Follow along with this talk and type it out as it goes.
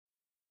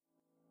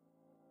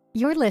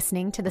You're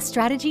listening to the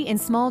Strategy in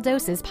Small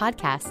Doses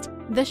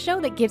podcast, the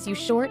show that gives you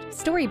short,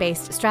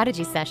 story-based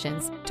strategy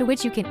sessions to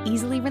which you can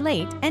easily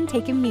relate and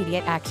take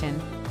immediate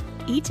action.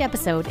 Each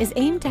episode is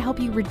aimed to help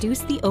you reduce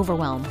the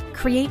overwhelm,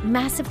 create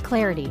massive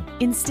clarity,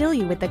 instill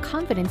you with the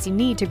confidence you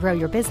need to grow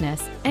your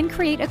business, and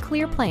create a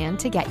clear plan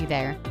to get you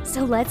there.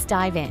 So let's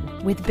dive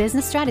in with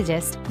business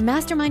strategist,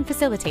 mastermind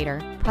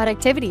facilitator,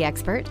 productivity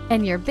expert,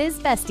 and your biz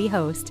bestie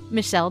host,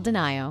 Michelle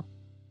Donaio.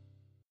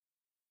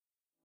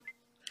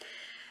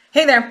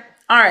 Hey there.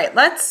 All right,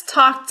 let's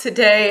talk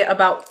today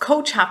about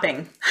coach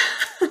hopping.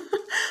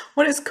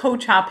 What is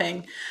coach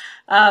hopping?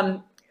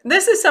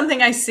 This is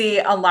something I see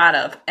a lot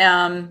of.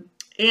 And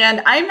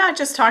I'm not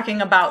just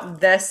talking about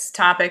this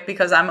topic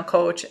because I'm a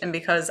coach and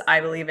because I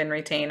believe in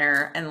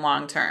retainer and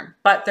long-term,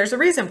 but there's a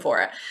reason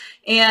for it.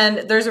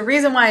 And there's a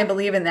reason why I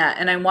believe in that.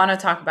 And I want to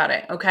talk about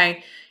it.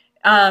 Okay.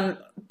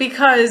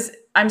 Because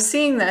I'm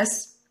seeing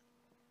this.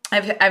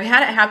 I've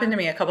had it happen to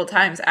me a couple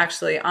times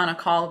actually on a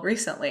call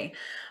recently.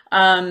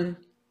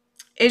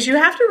 Is you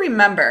have to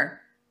remember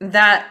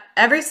that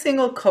every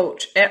single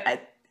coach,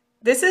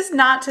 this is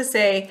not to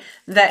say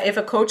that if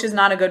a coach is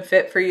not a good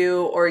fit for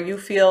you or you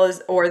feel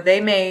or they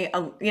may,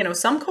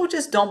 some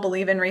coaches don't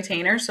believe in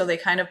retainers. So they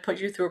kind of put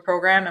you through a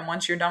program and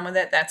once you're done with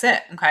it, that's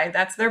it. Okay.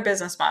 That's their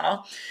business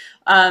model.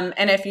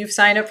 And if you've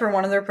signed up for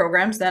one of their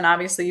programs, then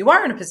obviously you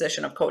are in a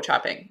position of coach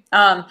hopping.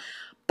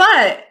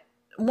 But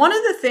one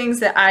of the things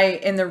that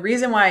and the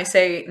reason why I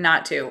say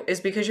not to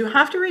is because you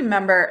have to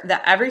remember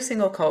that every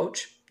single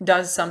coach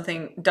does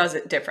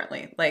it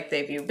differently. Like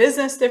they view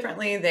business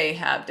differently. They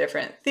have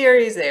different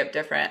theories. They have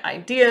different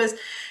ideas.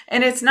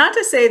 And it's not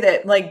to say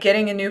that like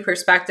getting a new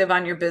perspective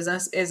on your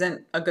business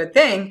isn't a good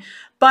thing,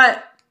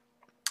 but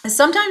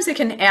sometimes it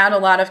can add a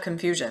lot of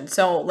confusion.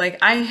 So like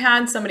I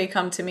had somebody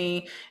come to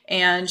me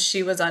and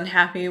she was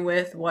unhappy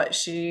with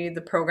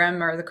the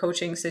program or the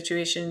coaching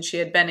situation she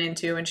had been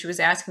into. And she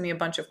was asking me a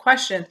bunch of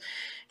questions.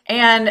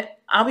 And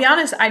I'll be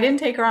honest, I didn't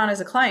take her on as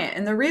a client.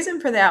 And the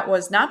reason for that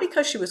was not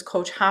because she was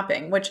coach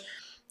hopping, which,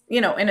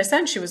 in a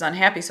sense she was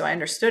unhappy. So I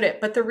understood it.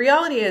 But the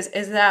reality is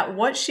that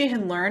what she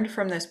had learned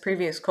from this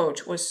previous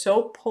coach was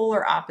so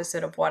polar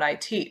opposite of what I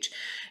teach.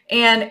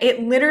 And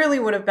it literally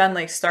would have been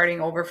like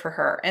starting over for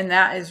her. And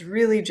that is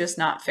really just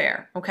not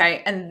fair.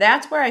 Okay. And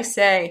that's where I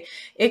say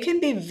it can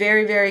be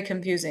very, very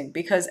confusing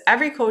because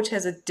every coach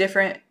has a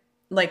different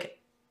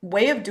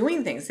way of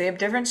doing things. They have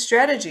different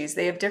strategies.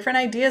 They have different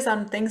ideas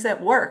on things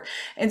that work.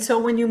 And so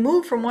when you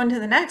move from one to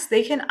the next,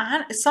 they can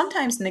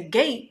sometimes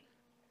negate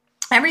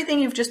everything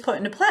you've just put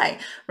into play,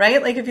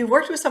 right? Like if you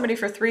worked with somebody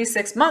for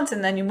 3-6 months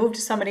and then you move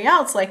to somebody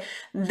else, like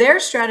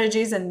their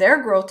strategies and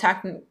their growth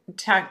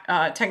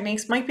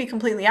techniques might be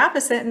completely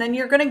opposite. And then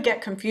you're going to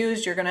get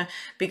confused. You're going to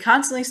be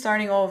constantly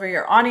starting over.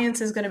 Your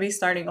audience is going to be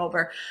starting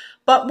over.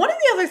 But one of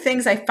the other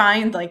things I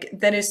find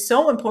that is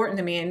so important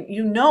to me,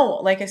 and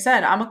like I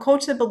said, I'm a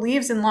coach that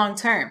believes in long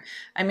term.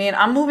 I mean,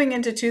 I'm moving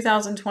into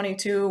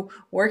 2022,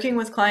 working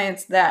with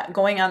clients that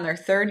going on their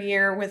 3rd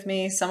year with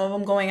me, some of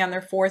them going on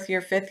their 4th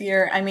year, 5th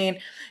year. I mean,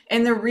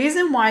 and the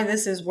reason why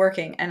this is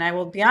working, and I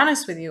will be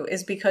honest with you,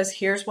 is because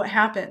here's what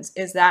happens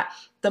is that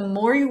the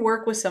more you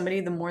work with somebody,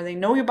 the more they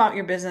know about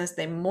your business,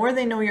 the more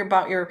they know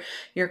about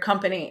your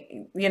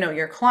company,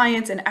 your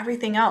clients and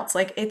everything else.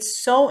 Like it's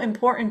so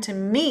important to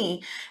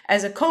me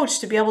as a coach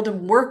to be able to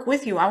work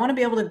with you. I want to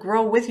be able to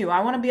grow with you. I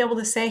want to be able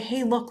to say,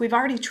 hey, look, we've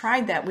already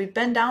tried that. We've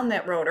been down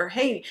that road. Or,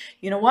 hey,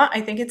 you know what? I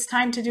think it's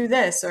time to do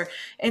this.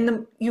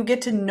 You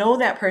get to know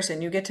that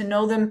person. You get to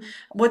know them,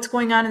 what's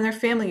going on in their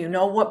family. You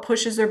know what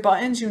pushes their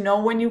buttons. You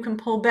know when you can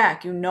pull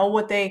back. You know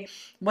what they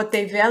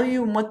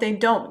value and what they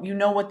don't. You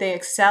know what they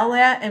excel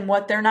at and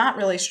what they're not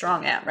really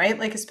strong at, right?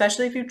 Like,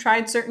 especially if you've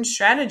tried certain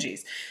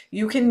strategies,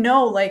 you can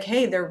know like,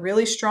 hey, they're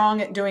really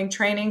strong at doing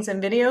trainings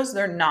and videos.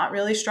 They're not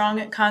really strong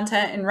at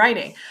content and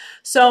writing.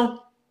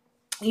 So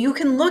you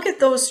can look at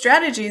those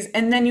strategies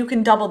and then you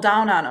can double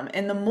down on them.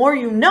 And the more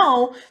you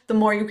know, the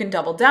more you can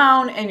double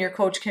down and your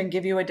coach can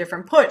give you a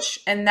different push.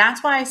 And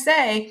that's why I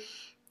say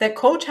that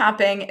coach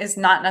hopping is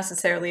not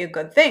necessarily a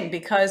good thing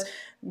because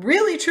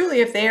really,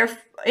 truly, if they are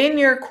in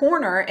your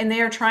corner and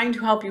they are trying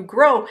to help you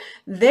grow,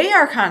 they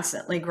are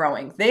constantly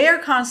growing. They are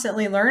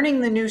constantly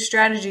learning the new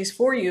strategies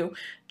for you.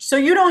 So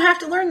you don't have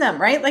to learn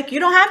them, right? Like you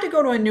don't have to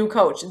go to a new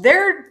coach.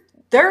 They're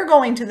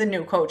going to the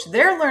new coach.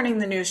 They're learning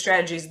the new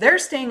strategies. They're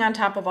staying on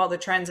top of all the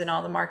trends and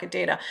all the market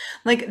data.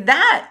 Like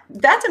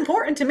that's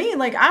important to me.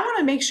 Like I want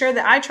to make sure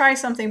that I try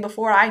something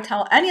before I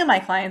tell any of my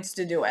clients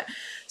to do it.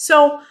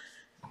 So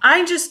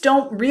I just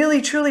don't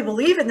really truly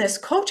believe in this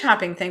coach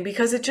hopping thing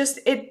because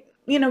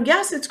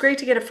yes, it's great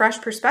to get a fresh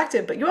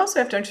perspective, but you also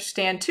have to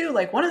understand too,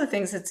 like one of the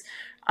things that's,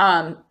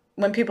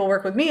 when people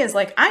work with me is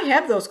like, I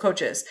have those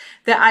coaches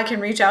that I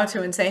can reach out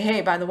to and say,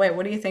 hey, by the way,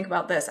 what do you think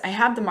about this? I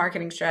have the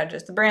marketing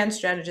strategist, the brand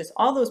strategist,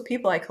 all those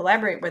people I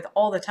collaborate with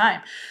all the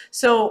time.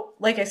 So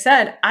like I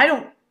said,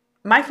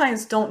 my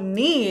clients don't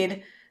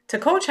need to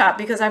coach hop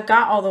because I've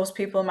got all those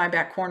people in my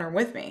back corner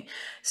with me.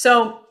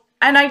 So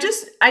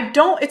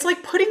it's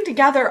like putting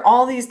together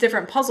all these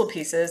different puzzle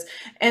pieces,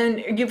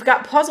 and you've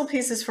got puzzle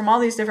pieces from all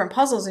these different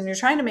puzzles, and you're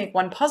trying to make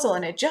one puzzle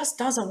and it just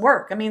doesn't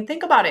work. I mean,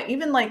 think about it.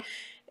 Even like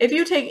if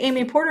you take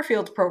Amy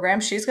Porterfield's program,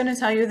 she's going to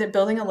tell you that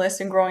building a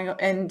list and growing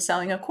and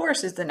selling a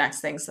course is the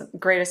next thing,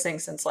 greatest thing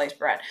since sliced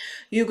bread.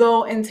 You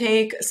go and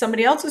take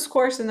somebody else's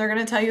course and they're going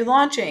to tell you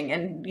launching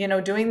and,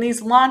 doing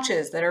these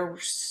launches that are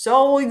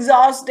so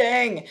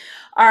exhausting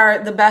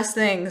are the best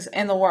things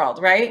in the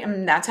world, right?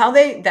 And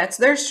that's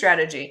their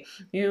strategy.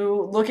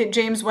 You look at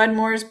James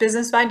Wedmore's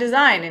Business by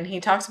Design, and he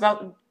talks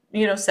about,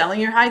 selling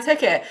your high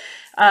ticket.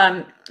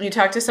 You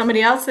talk to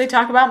somebody else, they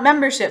talk about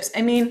memberships.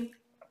 I mean,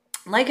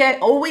 like I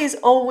always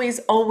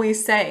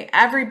say,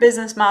 every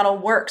business model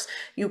works.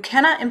 You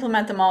cannot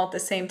implement them all at the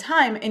same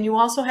time, and you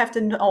also have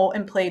to know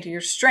and play to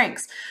your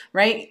strengths,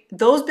 right?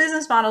 Those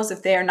business models,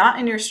 if they are not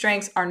in your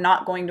strengths, are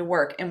not going to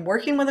work. And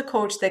working with a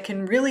coach that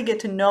can really get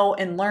to know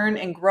and learn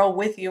and grow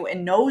with you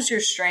and knows your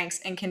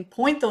strengths and can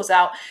point those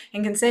out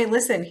and can say,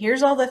 listen,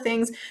 here's all the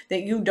things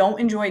that you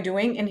don't enjoy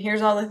doing, and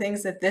here's all the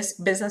things that this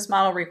business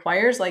model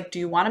requires. Like, do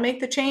you want to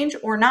make the change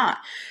or not?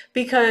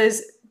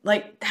 Because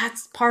like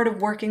that's part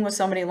of working with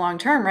somebody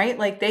long-term, right?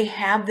 Like they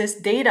have this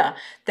data.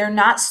 They're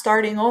not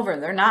starting over.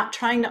 They're not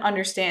trying to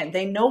understand.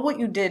 They know what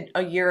you did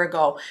a year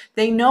ago.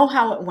 They know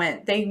how it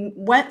went. They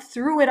went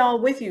through it all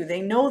with you.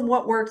 They know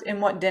what worked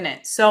and what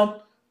didn't.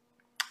 So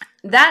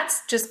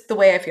that's just the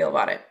way I feel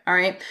about it. All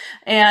right.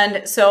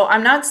 And so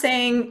I'm not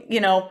saying,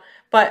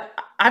 but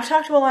I've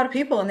talked to a lot of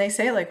people and they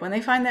say like when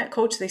they find that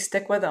coach, they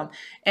stick with them.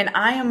 And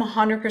I am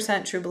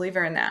 100% true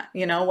believer in that,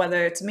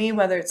 whether it's me,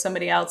 whether it's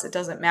somebody else, it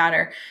doesn't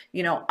matter.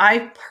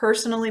 I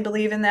personally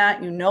believe in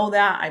that,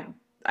 that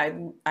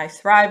I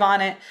thrive on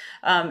it.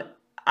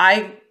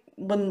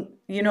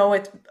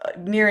 It's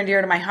near and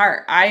dear to my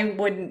heart.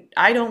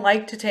 I don't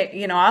like to take,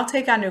 I'll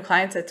take on new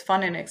clients. It's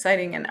fun and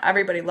exciting and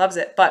everybody loves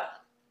it. But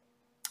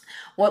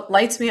what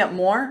lights me up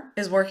more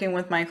is working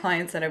with my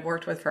clients that I've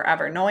worked with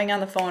forever, knowing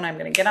on the phone, I'm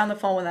going to get on the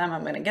phone with them.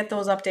 I'm going to get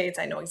those updates.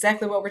 I know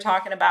exactly what we're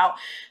talking about.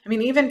 I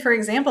mean, even for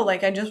example,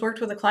 like I just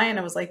worked with a client.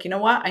 I was like, you know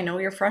what? I know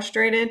you're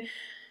frustrated.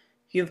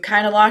 You've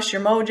kind of lost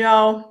your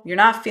mojo. You're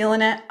not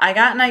feeling it. I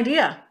got an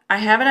idea. I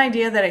have an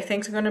idea that I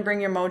think is going to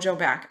bring your mojo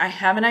back. I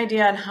have an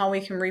idea on how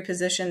we can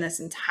reposition this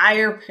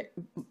entire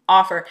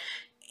offer.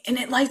 And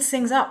it lights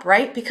things up,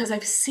 right? Because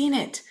I've seen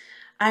it.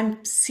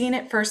 I'm seeing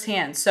it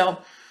firsthand. So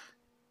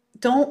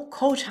don't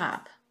coach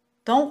hop.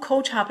 Don't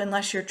coach hop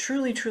unless you're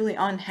truly, truly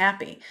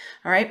unhappy.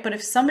 All right. But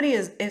if somebody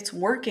it's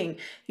working,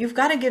 you've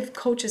got to give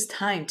coaches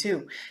time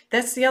too.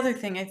 That's the other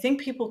thing. I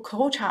think people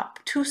coach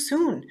hop too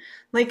soon.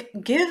 Like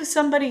give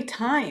somebody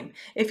time.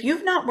 If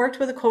you've not worked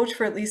with a coach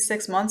for at least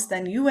 6 months,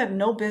 then you have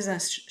no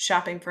business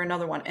shopping for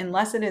another one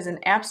unless it is an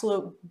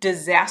absolute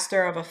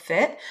disaster of a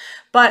fit.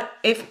 But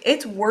if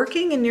it's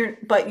working and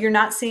you're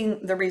not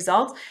seeing the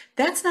results,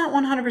 that's not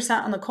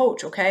 100% on the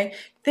coach. Okay.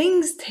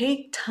 Things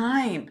take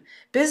time.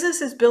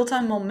 Business is built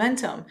on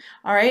momentum.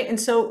 All right. And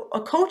so a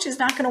coach is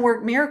not going to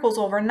work miracles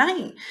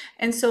overnight.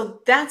 And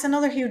so that's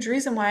another huge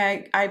reason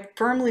why I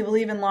firmly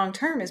believe in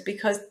long-term is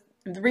because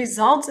the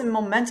results and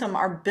momentum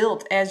are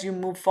built as you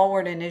move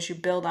forward and as you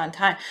build on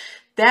time.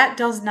 That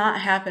does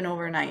not happen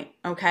overnight.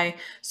 Okay.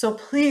 So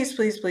please,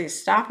 please, please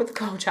stop with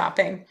coach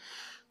hopping.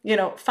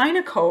 Find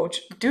a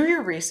coach, do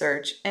your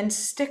research and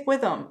stick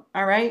with them.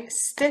 All right.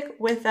 Stick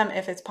with them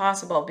if it's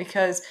possible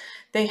because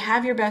they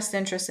have your best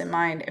interest in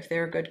mind. If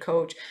they're a good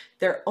coach,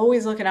 they're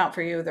always looking out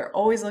for you. They're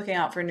always looking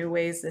out for new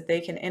ways that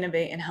they can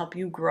innovate and help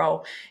you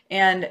grow.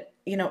 And,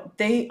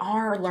 they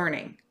are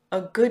learning. A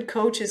good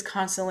coach is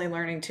constantly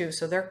learning too.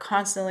 So they're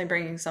constantly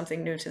bringing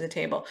something new to the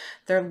table.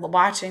 They're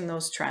watching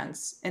those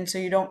trends. And so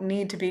you don't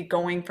need to be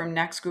going from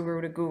next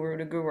guru to guru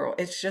to guru.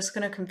 It's just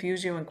going to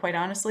confuse you. And quite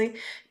honestly,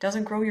 it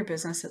doesn't grow your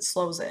business. It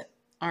slows it.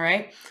 All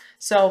right.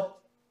 So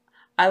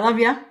I love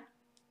you,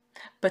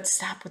 but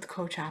stop with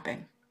coach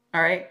hopping.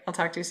 All right. I'll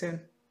talk to you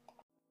soon.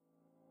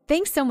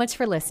 Thanks so much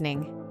for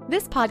listening.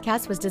 This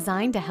podcast was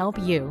designed to help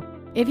you.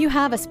 If you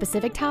have a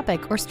specific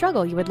topic or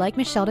struggle you would like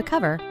Michelle to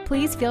cover,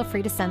 please feel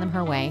free to send them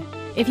her way.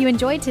 If you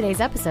enjoyed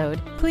today's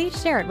episode,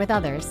 please share it with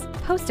others,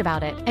 post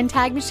about it, and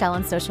tag Michelle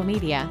on social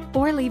media,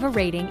 or leave a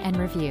rating and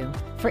review.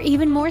 For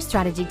even more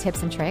strategy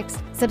tips and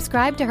tricks,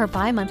 subscribe to her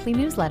bi-monthly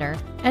newsletter,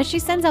 as she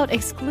sends out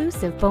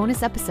exclusive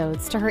bonus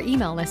episodes to her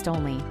email list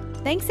only.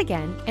 Thanks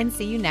again, and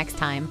see you next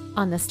time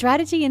on the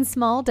Strategy in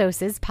Small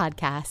Doses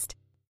podcast.